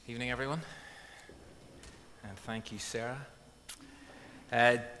Evening, everyone, and thank you, Sarah.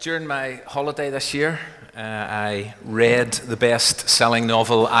 During my holiday this year, I read the best-selling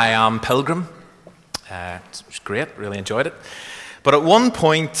novel I Am Pilgrim. It was great, really enjoyed it. But at one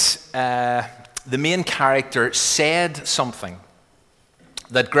point, the main character said something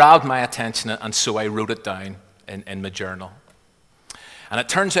that grabbed my attention, and so I wrote it down in my journal. And it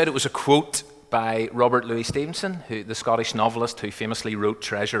turns out it was a quote by Robert Louis Stevenson, the Scottish novelist who famously wrote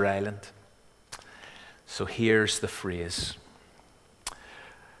Treasure Island. So here's the phrase.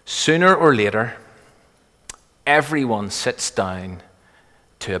 Sooner or later, everyone sits down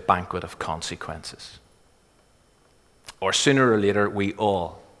to a banquet of consequences. Or sooner or later, we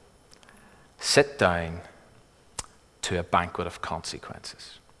all sit down to a banquet of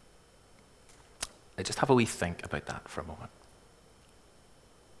consequences. I just have a wee think about that for a moment.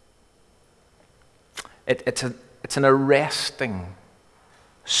 It's an arresting,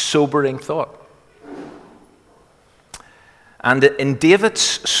 sobering thought. And in David's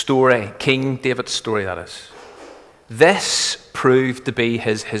story, King David's story that is, this proved to be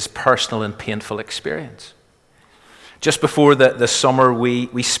his personal and painful experience. Just before the summer,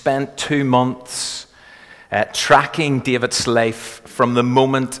 we spent 2 months tracking David's life from the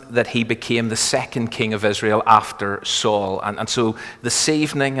moment that he became the second king of Israel after Saul. And so this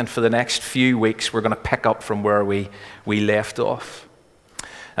evening and for the next few weeks, we're going to pick up from where we left off.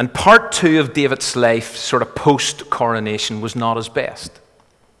 And part 2 of David's life, sort of post-coronation, was not his best.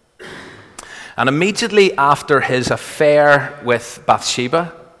 And immediately after his affair with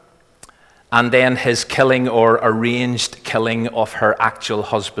Bathsheba, and then his killing or arranged killing of her actual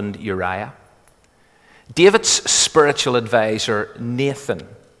husband Uriah, David's spiritual advisor, Nathan,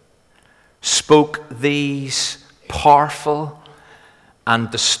 spoke these powerful and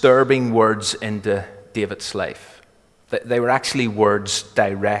disturbing words into David's life. They were actually words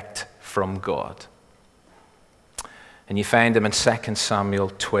direct from God. And you find them in 2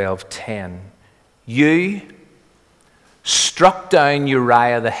 Samuel 12:10. You struck down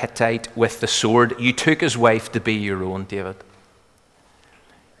Uriah the Hittite with the sword. You took his wife to be your own, David.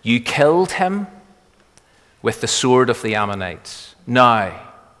 You killed him with the sword of the Ammonites. Now,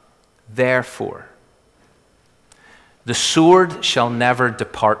 therefore, the sword shall never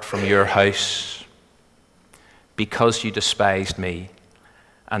depart from your house, because you despised me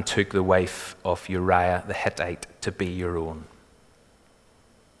and took the wife of Uriah the Hittite to be your own.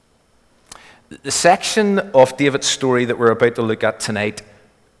 The section of David's story that we're about to look at tonight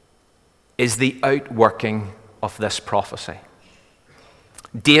is the outworking of this prophecy.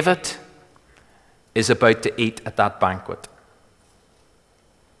 David is about to eat at that banquet.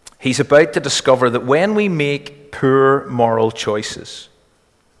 He's about to discover that when we make poor moral choices,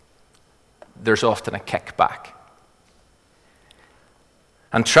 there's often a kickback.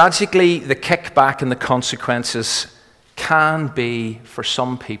 And tragically, the kickback and the consequences can be, for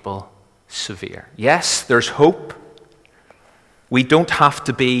some people, severe. Yes, there's hope. We don't have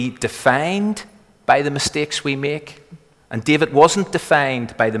to be defined by the mistakes we make. And David wasn't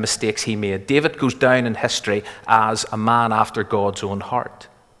defined by the mistakes he made. David goes down in history as a man after God's own heart.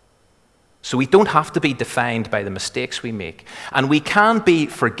 So we don't have to be defined by the mistakes we make. And we can be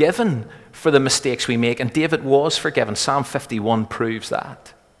forgiven for the mistakes we make. And David was forgiven. Psalm 51 proves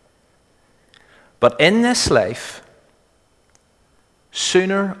that. But in this life,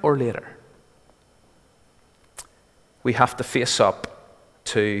 sooner or later, we have to face up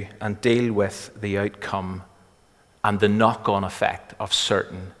to and deal with the outcome and the knock-on effect of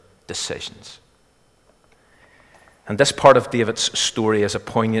certain decisions. And this part of David's story is a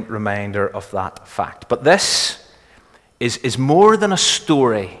poignant reminder of that fact. But this is more than a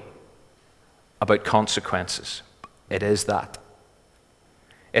story about consequences. It is that.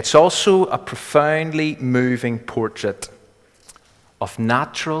 It's also a profoundly moving portrait of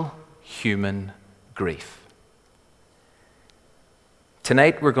natural human grief.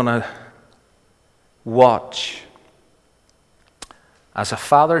 Tonight we're going to watch as a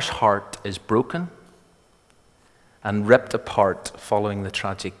father's heart is broken and ripped apart following the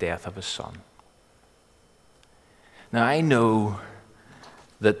tragic death of his son. Now, I know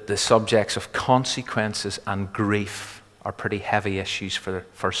that the subjects of consequences and grief are pretty heavy issues for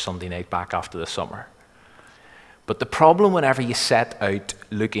first Sunday night back after the summer. But the problem whenever you set out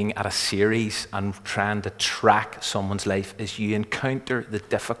looking at a series and trying to track someone's life is you encounter the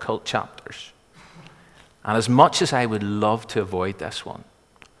difficult chapters. And as much as I would love to avoid this one,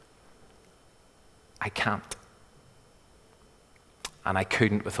 I can't. And I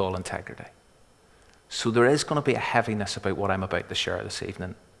couldn't with all integrity. So there is going to be a heaviness about what I'm about to share this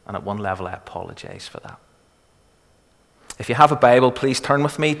evening. And at one level, I apologize for that. If you have a Bible, please turn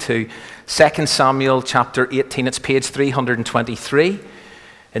with me to 2 Samuel chapter 18. It's page 323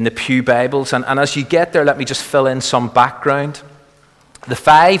 in the Pew Bibles. And as you get there, let me just fill in some background. The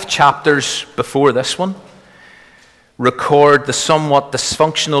 5 chapters before this one record the somewhat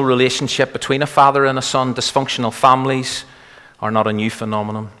dysfunctional relationship between a father and a son. Dysfunctional families are not a new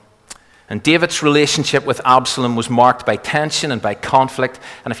phenomenon. And David's relationship with Absalom was marked by tension and by conflict.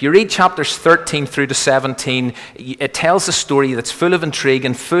 And if you read chapters 13 through to 17, it tells a story that's full of intrigue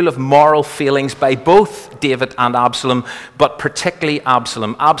and full of moral feelings by both David and Absalom, but particularly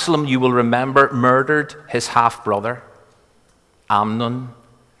Absalom. Absalom, you will remember, murdered his half-brother, Amnon.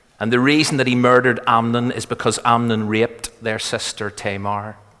 And the reason that he murdered Amnon is because Amnon raped their sister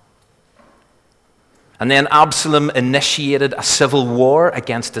Tamar. And then Absalom initiated a civil war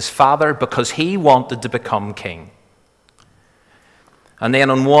against his father because he wanted to become king. And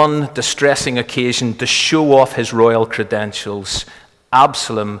then on one distressing occasion, to show off his royal credentials,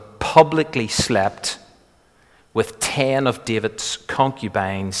 Absalom publicly slept with 10 of David's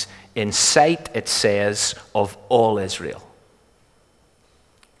concubines in sight, it says, of all Israel.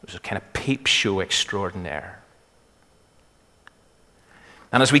 It was a kind of peep show extraordinaire.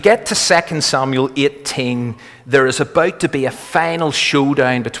 And as we get to 2 Samuel 18, there is about to be a final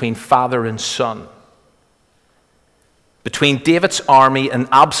showdown between father and son. Between David's army and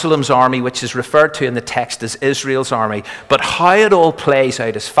Absalom's army, which is referred to in the text as Israel's army. But how it all plays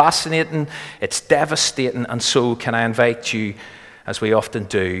out is fascinating, it's devastating, and so can I invite you, as we often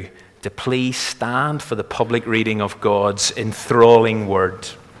do, to please stand for the public reading of God's enthralling word.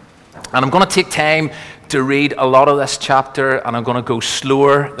 And I'm going to take time to read a lot of this chapter, and I'm going to go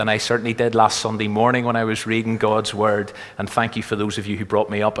slower than I certainly did last Sunday morning when I was reading God's word, and thank you for those of you who brought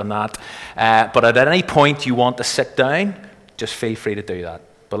me up on that. But at any point you want to sit down, just feel free to do that.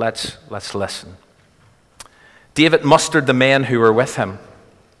 But let's listen. David mustered the men who were with him,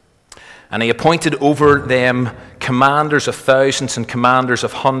 and he appointed over them commanders of thousands and commanders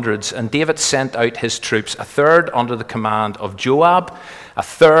of hundreds. And David sent out his troops, a third under the command of Joab, a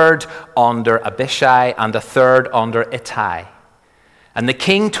third under Abishai, and a third under Ittai. And the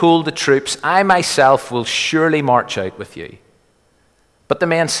king told the troops, I myself will surely march out with you. But the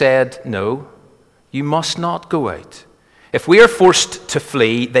men said, no, you must not go out. If we are forced to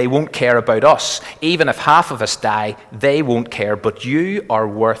flee, they won't care about us. Even if half of us die, they won't care, but you are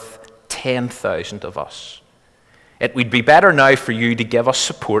worth 10,000 of us. It would be better now for you to give us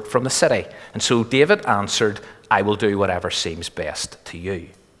support from the city. And so David answered, I will do whatever seems best to you.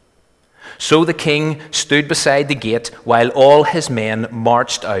 So the king stood beside the gate while all his men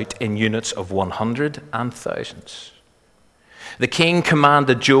marched out in units of 100 and thousands. The king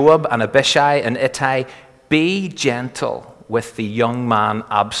commanded Joab and Abishai and Ittai, be gentle with the young man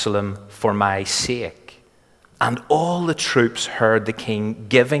Absalom for my sake. And all the troops heard the king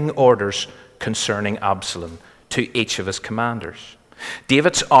giving orders concerning Absalom to each of his commanders.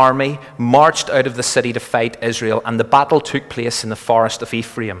 David's army marched out of the city to fight Israel, and the battle took place in the forest of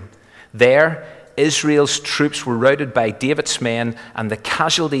Ephraim. There, Israel's troops were routed by David's men, and the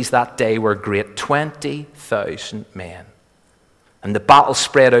casualties that day were great, 20,000 men. And the battle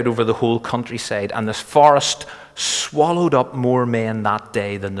spread out over the whole countryside, and the forest swallowed up more men that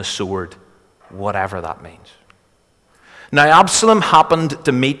day than the sword, whatever that means. Now Absalom happened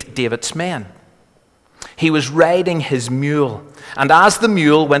to meet David's men. He was riding his mule, and as the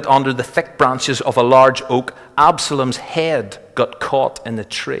mule went under the thick branches of a large oak, Absalom's head got caught in the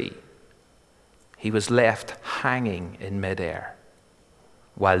tree. He was left hanging in midair,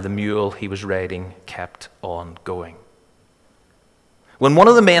 while the mule he was riding kept on going. When one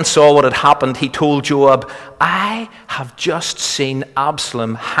of the men saw what had happened, he told Joab, I have just seen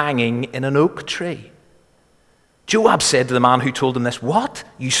Absalom hanging in an oak tree. Joab said to the man who told him this, what?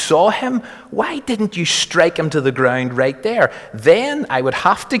 You saw him? Why didn't you strike him to the ground right there? Then I would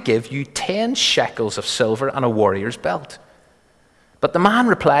have to give you 10 shekels of silver and a warrior's belt. But the man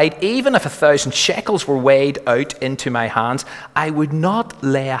replied, even if 1,000 shekels were weighed out into my hands, I would not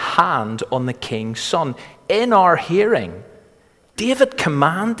lay a hand on the king's son. In our hearing, David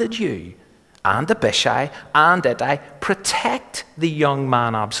commanded you and Abishai and Ittai, protect the young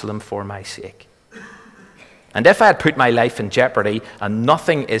man Absalom for my sake. And if I had put my life in jeopardy and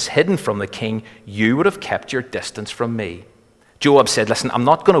nothing is hidden from the king, you would have kept your distance from me. Joab said, listen, I'm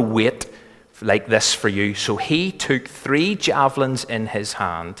not going to wait like this for you. So he took 3 javelins in his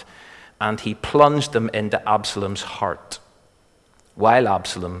hand and he plunged them into Absalom's heart while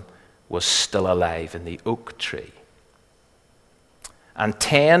Absalom was still alive in the oak tree. And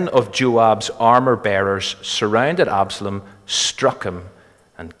 10 of Joab's armor bearers surrounded Absalom, struck him,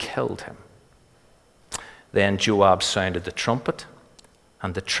 and killed him. Then Joab sounded the trumpet,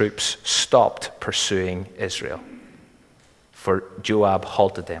 and the troops stopped pursuing Israel, for Joab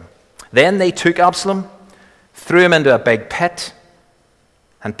halted them. Then they took Absalom, threw him into a big pit,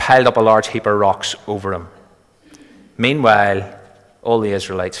 and piled up a large heap of rocks over him. Meanwhile, all the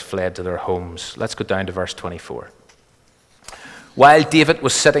Israelites fled to their homes. Let's go down to verse 24. While David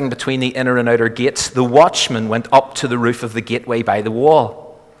was sitting between the inner and outer gates, the watchman went up to the roof of the gateway by the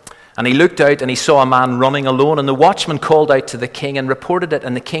wall. And he looked out and he saw a man running alone. And the watchman called out to the king and reported it.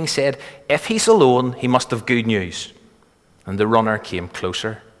 And the king said, "If he's alone, he must have good news." And the runner came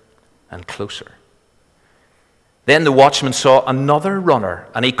closer and closer. Then the watchman saw another runner,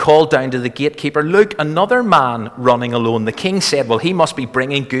 and he called down to the gatekeeper, "Look, another man running alone." The king said, "Well, he must be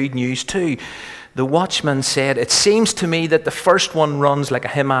bringing good news too." The watchman said, "It seems to me that the first one runs like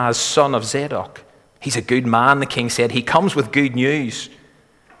Ahimaaz, son of Zadok." "He's a good man," the king said. "He comes with good news."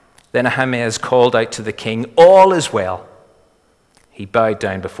 Then Ahimaaz called out to the king, "All is well." He bowed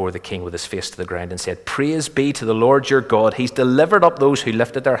down before the king with his face to the ground and said, "Praise be to the Lord your God. He's delivered up those who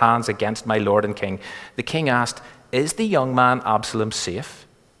lifted their hands against my lord and king." The king asked, "Is the young man Absalom safe?"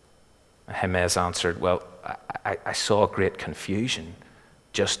 Ahimaaz answered, "Well, I saw great confusion,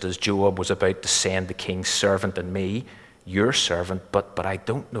 just as Joab was about to send the king's servant and me, your servant, but I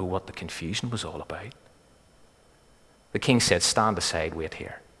don't know what the confusion was all about." The king said, "Stand aside, wait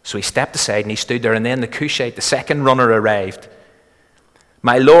here." So he stepped aside and he stood there, and then the Cushite, the second runner, arrived.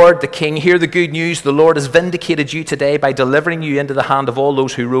 "My lord, the king, hear the good news. The Lord has vindicated you today by delivering you into the hand of all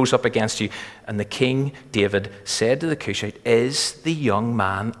those who rose up against you." And the king, David, said to the Cushite, "Is the young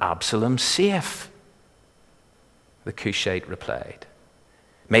man Absalom safe?" The Cushite replied,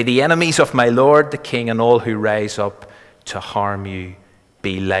 "May the enemies of my lord, the king, and all who rise up to harm you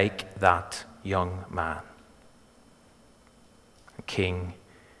be like that young man." The king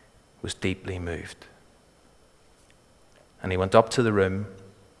was deeply moved. And he went up to the room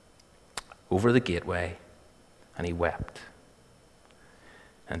over the gateway, and he wept.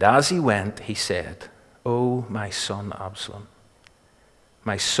 And as he went, he said, "Oh, my son Absalom,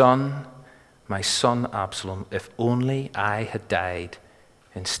 my son Absalom, if only I had died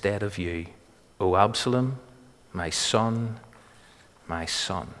instead of you. Oh, Absalom, my son, my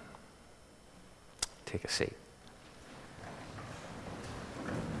son." Take a seat.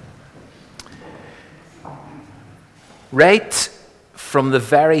 Right from the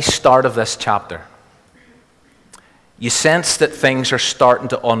very start of this chapter, you sense that things are starting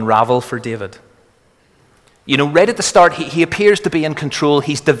to unravel for David. You know, right at the start, he appears to be in control.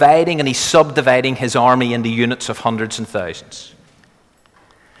 He's dividing and he's subdividing his army into units of hundreds and thousands.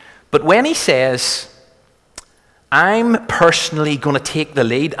 But when he says, "I'm personally going to take the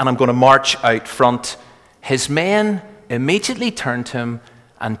lead and I'm going to march out front," his men immediately turned to him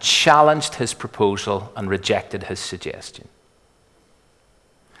and challenged his proposal and rejected his suggestion.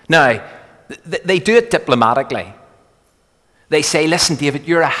 Now, they do it diplomatically. They say, "Listen, David,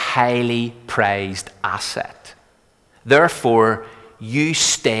 you're a highly prized asset. Therefore, you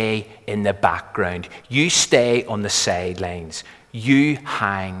stay in the background. You stay on the sidelines. You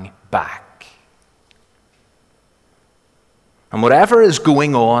hang back." And whatever is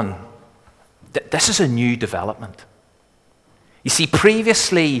going on, this is a new development. You see,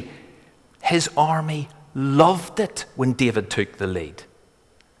 previously, his army loved it when David took the lead.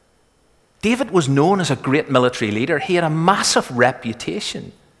 David was known as a great military leader. He had a massive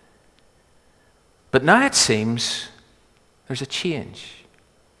reputation. But now it seems there's a change.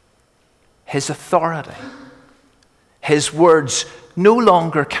 His authority, his words no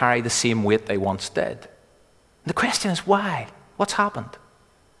longer carry the same weight they once did. The question is why? What's happened?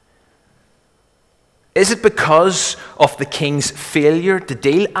 Is it because of the king's failure to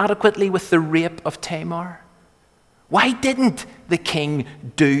deal adequately with the rape of Tamar? Why didn't the king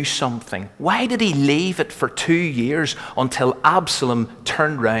do something? Why did he leave it for 2 years until Absalom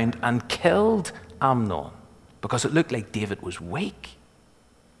turned round and killed Amnon? Because it looked like David was weak.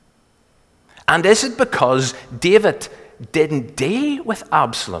 And is it because David didn't deal with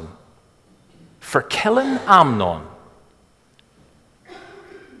Absalom for killing Amnon?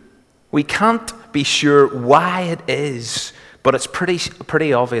 We can't be sure why it is, but it's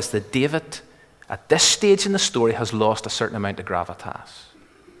pretty obvious that David, at this stage in the story, has lost a certain amount of gravitas.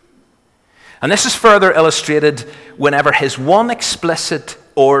 And this is further illustrated whenever his one explicit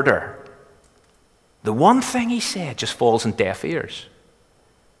order, the one thing he said, just falls on deaf ears.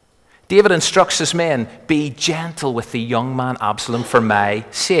 David instructs his men, "Be gentle with the young man Absalom for my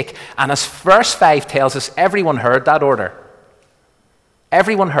sake." And as verse 5 tells us, everyone heard that order.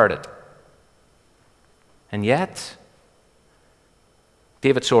 Everyone heard it. And yet,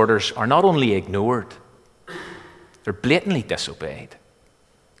 David's orders are not only ignored, They're blatantly disobeyed.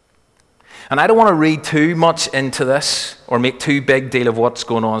 And I don't want to read too much into this or make too big deal of what's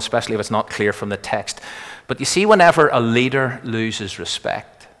going on, especially if it's not clear from the text. But you see, whenever a leader loses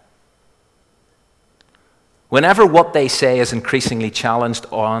respect, whenever what they say is increasingly challenged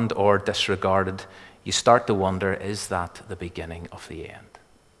and or disregarded, you start to wonder, is that the beginning of the end?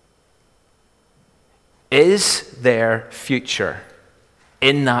 Is their future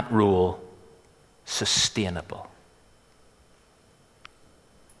in that role sustainable?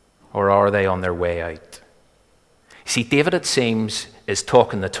 Or are they on their way out? See, David, it seems, is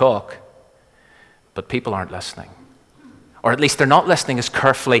talking the talk, but people aren't listening. Or at least they're not listening as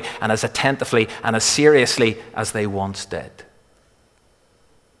carefully and as attentively and as seriously as they once did.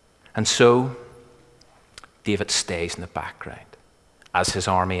 And so, David stays in the background as his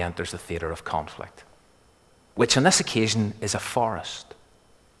army enters the theater of conflict, which on this occasion is a forest.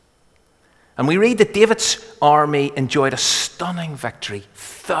 And we read that David's army enjoyed a stunning victory.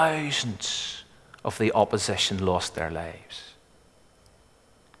 Thousands of the opposition lost their lives.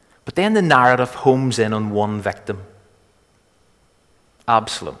 But then the narrative homes in on one victim,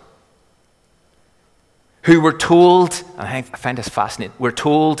 Absalom, who we're told, and I find this fascinating, we're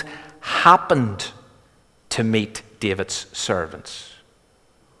told happened to meet David's servants.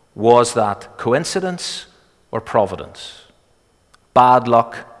 Was that coincidence or providence? Bad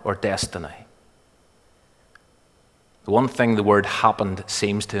luck or destiny? The one thing the word happened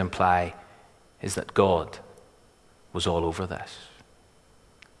seems to imply is that God was all over this.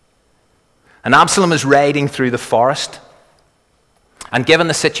 And Absalom is riding through the forest. And given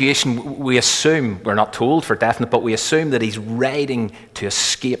the situation, we assume, we're not told for definite, but we assume that he's riding to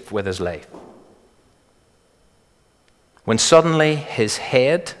escape with his life. When suddenly his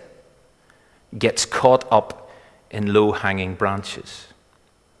head gets caught up in low-hanging branches.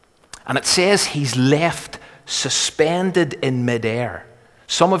 And it says he's left suspended in midair.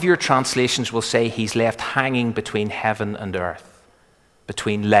 Some of your translations will say he's left hanging between heaven and earth,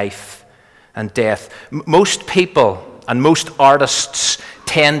 between life and death. Most people and most artists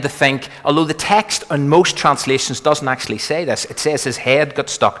tend to think, although the text on most translations doesn't actually say this, it says his head got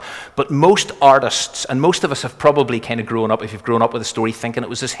stuck, but most artists, and most of us have probably kind of grown up, if you've grown up with a story, thinking it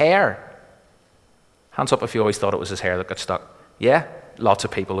was his hair. Hands up if you always thought it was his hair that got stuck. Yeah? Lots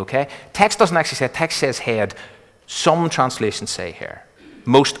of people, okay? Text doesn't actually say, text says head. Some translations say hair.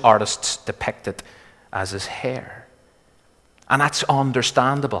 Most artists depict it as his hair. And that's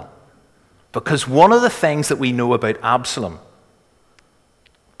understandable. Because one of the things that we know about Absalom,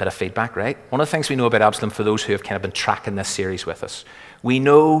 bit of feedback, right? One of the things we know about Absalom, for those who have kind of been tracking this series with us, we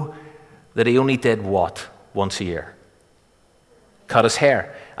know that he only did what once a year? Cut his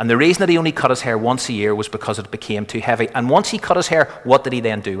hair. And the reason that he only cut his hair once a year was because it became too heavy. And once he cut his hair, what did he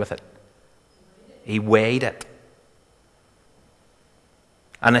then do with it? He weighed it.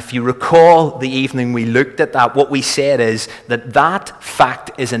 And if you recall the evening we looked at that, what we said is that that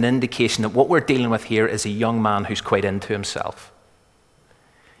fact is an indication that what we're dealing with here is a young man who's quite into himself.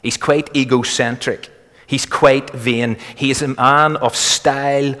 He's quite egocentric. He's quite vain. He is a man of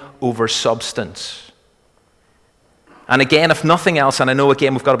style over substance. And again, if nothing else, and I know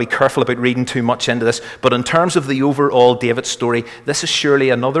again we've got to be careful about reading too much into this, but in terms of the overall David story, this is surely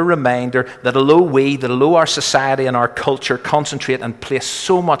another reminder that although our society and our culture concentrate and place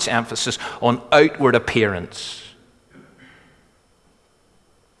so much emphasis on outward appearance,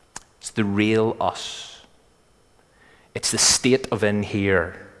 it's the real us. It's the state of in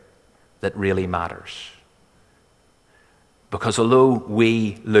here that really matters. Because although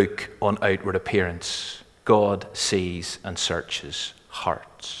we look on outward appearance, God sees and searches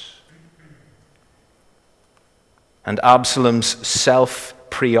hearts. And Absalom's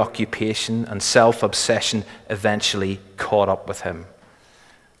self-preoccupation and self-obsession eventually caught up with him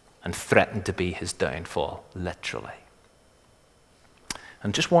and threatened to be his downfall, literally.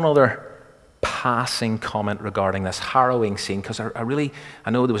 And just one other passing comment regarding this harrowing scene, because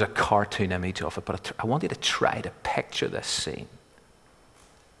I know there was a cartoon image of it, but I want you to try to picture this scene.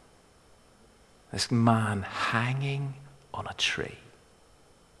 This man hanging on a tree,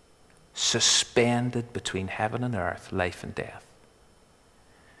 suspended between heaven and earth, life and death.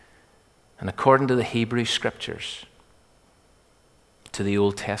 And according to the Hebrew Scriptures, to the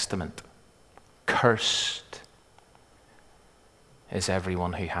Old Testament, cursed is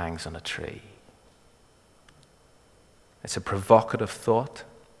everyone who hangs on a tree. It's a provocative thought.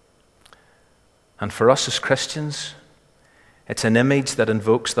 And for us as Christians, it's an image that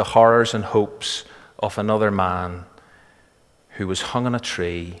invokes the horrors and hopes of another man who was hung on a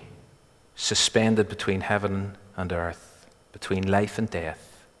tree, suspended between heaven and earth, between life and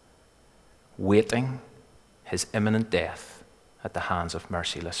death, waiting his imminent death at the hands of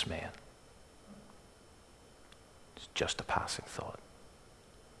merciless men. It's just a passing thought.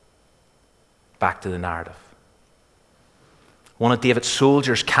 Back to the narrative. One of David's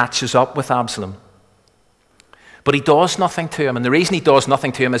soldiers catches up with Absalom, but he does nothing to him. And the reason he does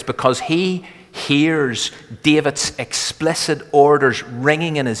nothing to him is because he hears David's explicit orders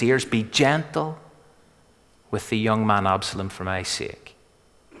ringing in his ears, be gentle with the young man Absalom for my sake.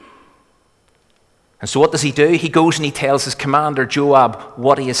 And so what does he do? He goes and he tells his commander Joab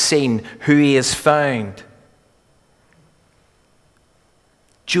what he has seen, who he has found.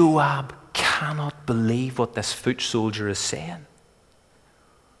 Joab cannot believe what this foot soldier is saying.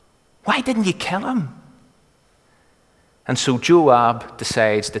 Why didn't you kill him? And so Joab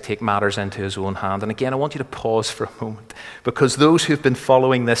decides to take matters into his own hand. And again, I want you to pause for a moment, because those who've been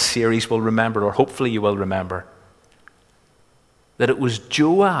following this series will remember, or hopefully you will remember, that it was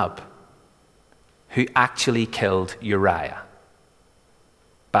Joab who actually killed Uriah,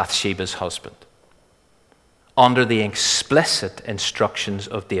 Bathsheba's husband, under the explicit instructions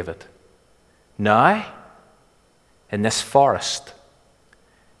of David. Now, in this forest,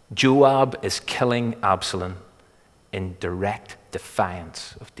 Joab is killing Absalom in direct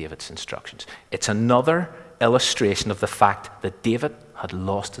defiance of David's instructions. It's another illustration of the fact that David had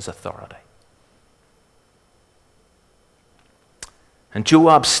lost his authority. And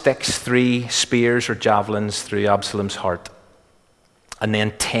Joab sticks 3 spears or javelins through Absalom's heart, and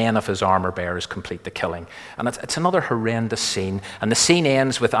then 10 of his armor bearers complete the killing. And it's another horrendous scene. And the scene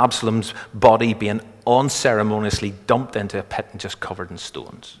ends with Absalom's body being unceremoniously dumped into a pit and just covered in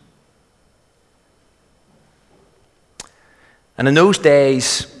stones. And in those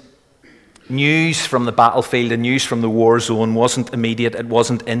days, news from the battlefield and news from the war zone wasn't immediate, it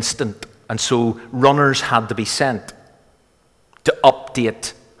wasn't instant. And so runners had to be sent to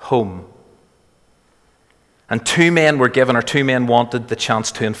update home. And 2 men were given, or 2 men wanted the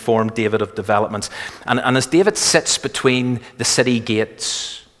chance to inform David of developments. And as David sits between the city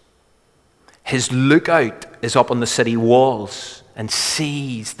gates, his lookout is up on the city walls and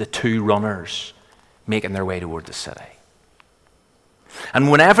sees the 2 runners making their way toward the city.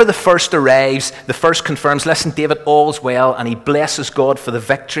 And whenever the first arrives, the first confirms, listen, David, all's well, and he blesses God for the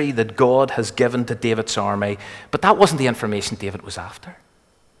victory that God has given to David's army. But that wasn't the information David was after.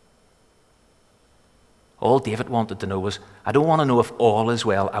 All David wanted to know was, I don't want to know if all is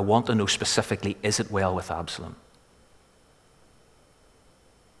well, I want to know specifically, is it well with Absalom?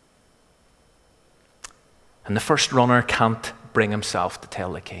 And the first runner can't bring himself to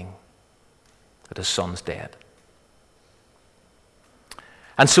tell the king that his son's dead.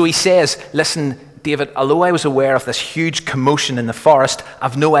 And so he says, listen, David, although I was aware of this huge commotion in the forest,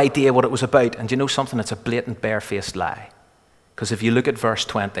 I've no idea what it was about. And do you know something? It's a blatant, barefaced lie. Because if you look at verse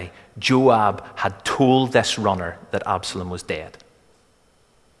 20, Joab had told this runner that Absalom was dead.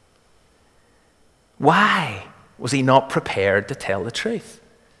 Why was he not prepared to tell the truth?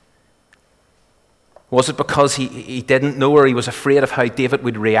 Was it because he didn't know, or he was afraid of how David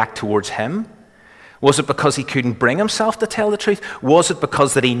would react towards him? Was it because he couldn't bring himself to tell the truth? Was it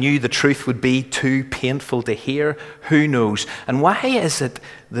because that he knew the truth would be too painful to hear? Who knows? And why is it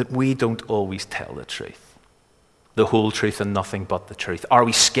that we don't always tell the truth? The whole truth and nothing but the truth. Are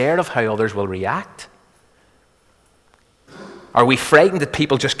we scared of how others will react? Are we frightened that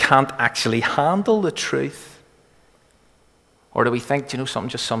people just can't actually handle the truth? Or do we think, do you know something,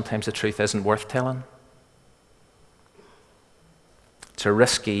 just sometimes the truth isn't worth telling? It's a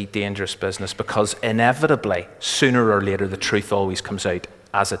risky, dangerous business, because inevitably, sooner or later, the truth always comes out,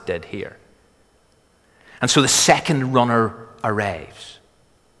 as it did here. And so the second runner arrives.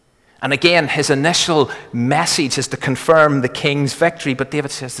 And again, his initial message is to confirm the king's victory, but David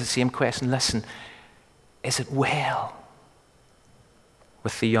says the same question. Listen, is it well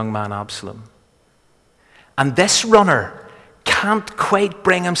with the young man Absalom? And this runner can't quite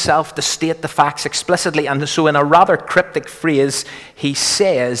bring himself to state the facts explicitly, and so in a rather cryptic phrase, he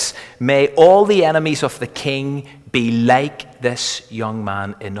says, may all the enemies of the king be like this young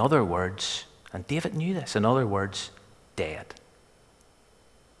man. In other words, and David knew this, in other words, dead.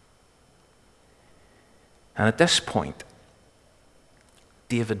 And at this point,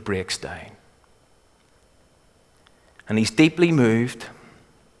 David breaks down. And he's deeply moved,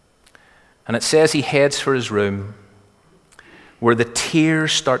 and it says he heads for his room, where the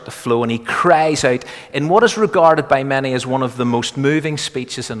tears start to flow, and he cries out in what is regarded by many as one of the most moving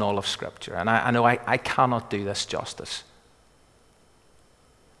speeches in all of Scripture. And I know I cannot do this justice.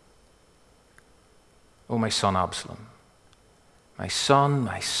 Oh, my son Absalom, my son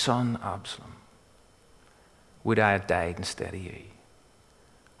Absalom, would I had died instead of you.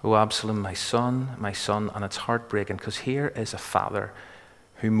 Oh, Absalom, my son, and it's heartbreaking because here is a father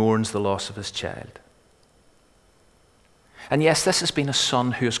who mourns the loss of his child. And yes, this has been a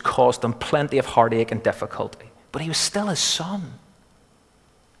son who has caused him plenty of heartache and difficulty, but he was still his son.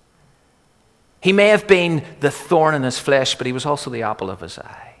 He may have been the thorn in his flesh, but he was also the apple of his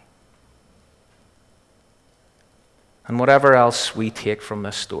eye. And whatever else we take from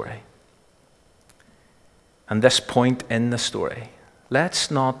this story, and this point in the story,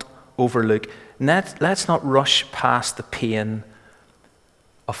 let's not overlook, let's not rush past the pain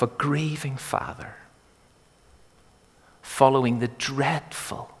of a grieving father following the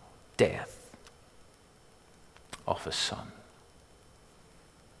dreadful death of his son.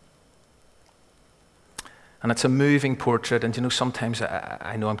 And it's a moving portrait, and sometimes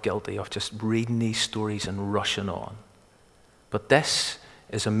I know I'm guilty of just reading these stories and rushing on. But this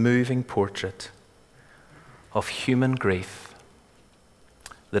is a moving portrait of human grief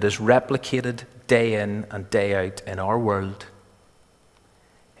that is replicated day in and day out in our world,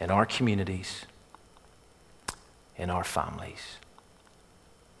 in our communities, in our families.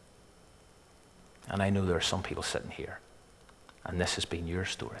 And I know there are some people sitting here, and this has been your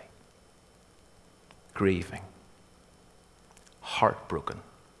story. Grieving, heartbroken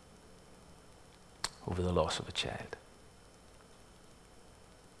over the loss of a child.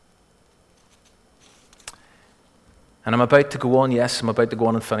 And I'm about to go on, yes, I'm about to go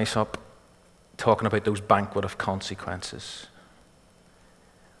on and finish up talking about those banquet of consequences.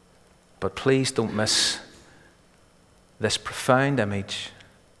 But please don't miss this profound image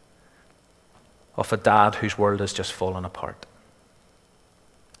of a dad whose world has just fallen apart.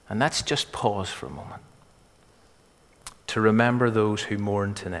 And let's just pause for a moment to remember those who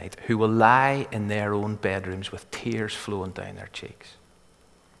mourn tonight, who will lie in their own bedrooms with tears flowing down their cheeks.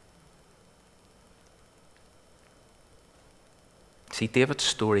 See, David's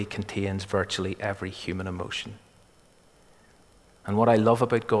story contains virtually every human emotion. And what I love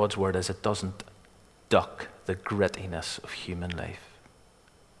about God's word is it doesn't duck the grittiness of human life.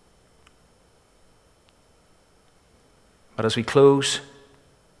 But as we close,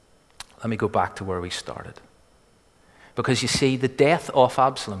 let me go back to where we started. Because you see, the death of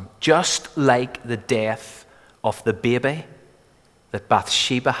Absalom, just like the death of the baby that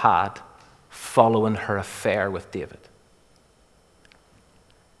Bathsheba had following her affair with David,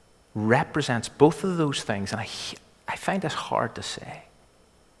 represents both of those things. And I find this hard to say.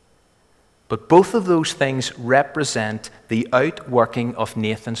 But both of those things represent the outworking of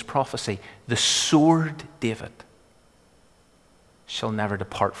Nathan's prophecy. The sword, David, shall never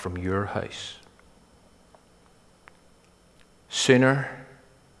depart from your house. Sooner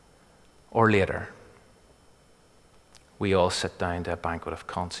or later, we all sit down to a banquet of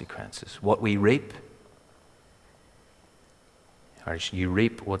consequences. What we reap, or you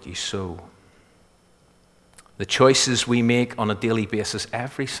reap what you sow. The choices we make on a daily basis,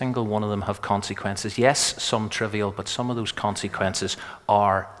 every single one of them have consequences. Yes, some trivial, but some of those consequences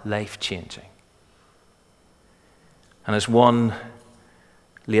are life-changing. And as one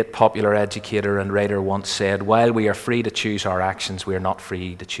late popular educator and writer once said, while we are free to choose our actions, we are not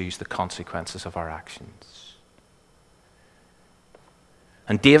free to choose the consequences of our actions.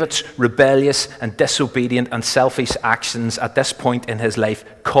 And David's rebellious and disobedient and selfish actions at this point in his life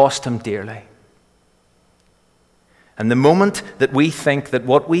cost him dearly. And the moment that we think that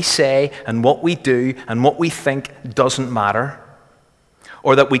what we say and what we do and what we think doesn't matter,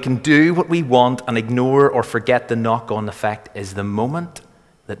 or that we can do what we want and ignore or forget the knock-on effect, is the moment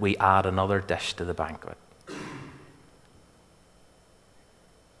that we add another dish to the banquet.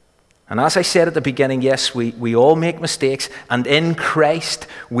 And as I said at the beginning, yes, we all make mistakes, and in Christ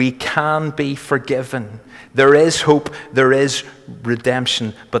we can be forgiven. There is hope, there is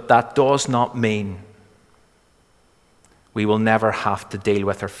redemption, but that does not mean we will never have to deal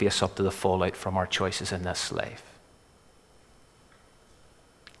with or face up to the fallout from our choices in this life.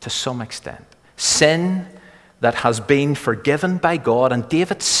 To some extent. Sin that has been forgiven by God, and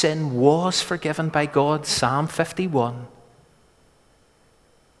David's sin was forgiven by God, Psalm 51.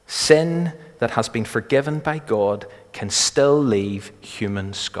 Sin that has been forgiven by God can still leave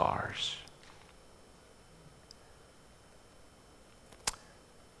human scars.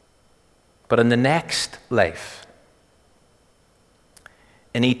 But in the next life,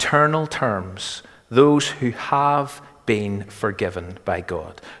 in eternal terms, those who have been forgiven by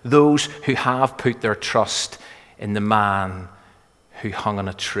God, those who have put their trust in the man who hung on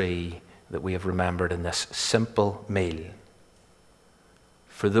a tree that we have remembered in this simple meal,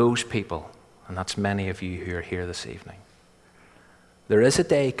 for those people, and that's many of you who are here this evening, there is a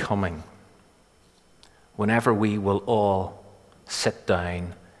day coming whenever we will all sit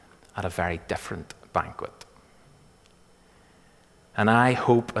down at a very different banquet. And I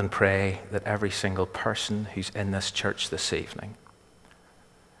hope and pray that every single person who's in this church this evening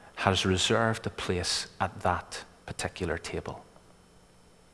has reserved a place at that particular table.